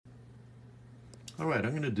All right,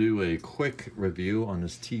 I'm going to do a quick review on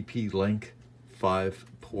this TP-Link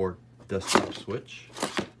 5-port desktop switch.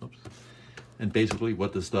 Oops. And basically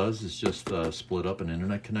what this does is just split up an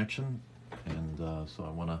internet connection. And so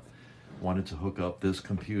I wanted to hook up this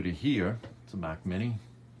computer here. It's a Mac Mini.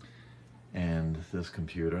 And this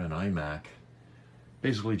computer, an iMac.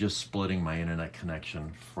 Basically just splitting my internet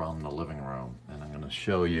connection from the living room. And I'm going to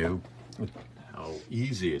show you how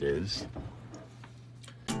easy it is.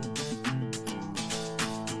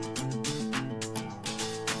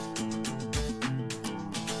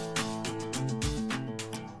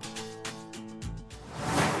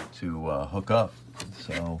 To hook up.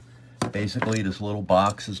 So basically this little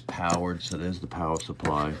box is powered, so there's the power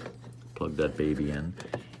supply. Plug that baby in,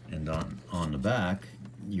 and on the back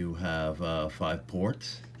you have 5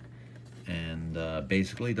 ports, and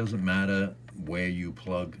basically it doesn't matter where you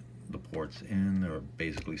plug the ports in. They're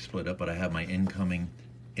basically split up, but I have my incoming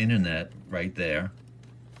internet right there,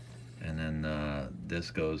 and then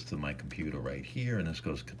this goes to my computer right here, and this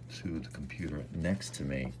goes to the computer next to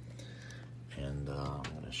me. And I'm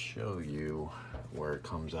going to show you where it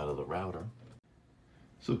comes out of the router.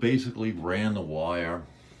 So basically ran the wire,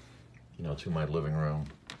 to my living room,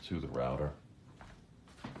 to the router.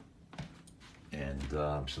 And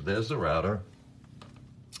so there's the router.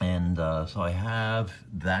 And so I have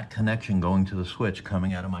that connection going to the switch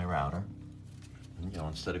coming out of my router.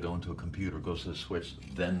 Instead of going to a computer, it goes to the switch,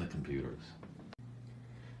 then the computers.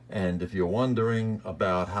 And if you're wondering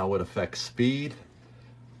about how it affects speed,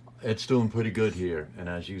 it's doing pretty good here. And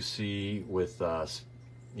as you see with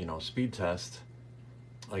speed test,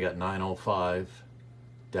 I got 905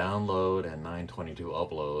 download and 922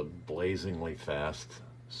 upload, blazingly fast.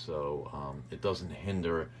 So it doesn't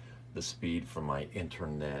hinder the speed from my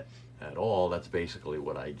internet at all. That's basically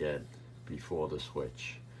what I get before the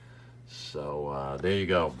switch. So there you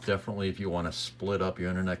go. Definitely, if you want to split up your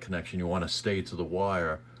internet connection, you want to stay to the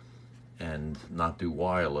wire and not do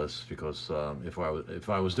wireless, because if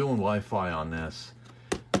I was doing Wi-Fi on this,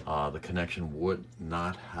 the connection would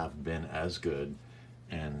not have been as good.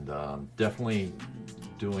 And definitely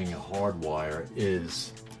doing a hard wire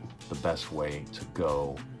is the best way to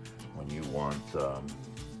go when you want the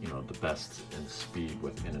best in speed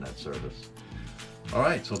with internet service. All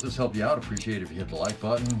right, so if this helped you out, appreciate it if you hit the like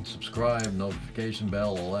button, subscribe, notification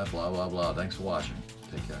bell, all that blah blah blah. Thanks for watching.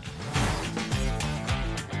 Take care.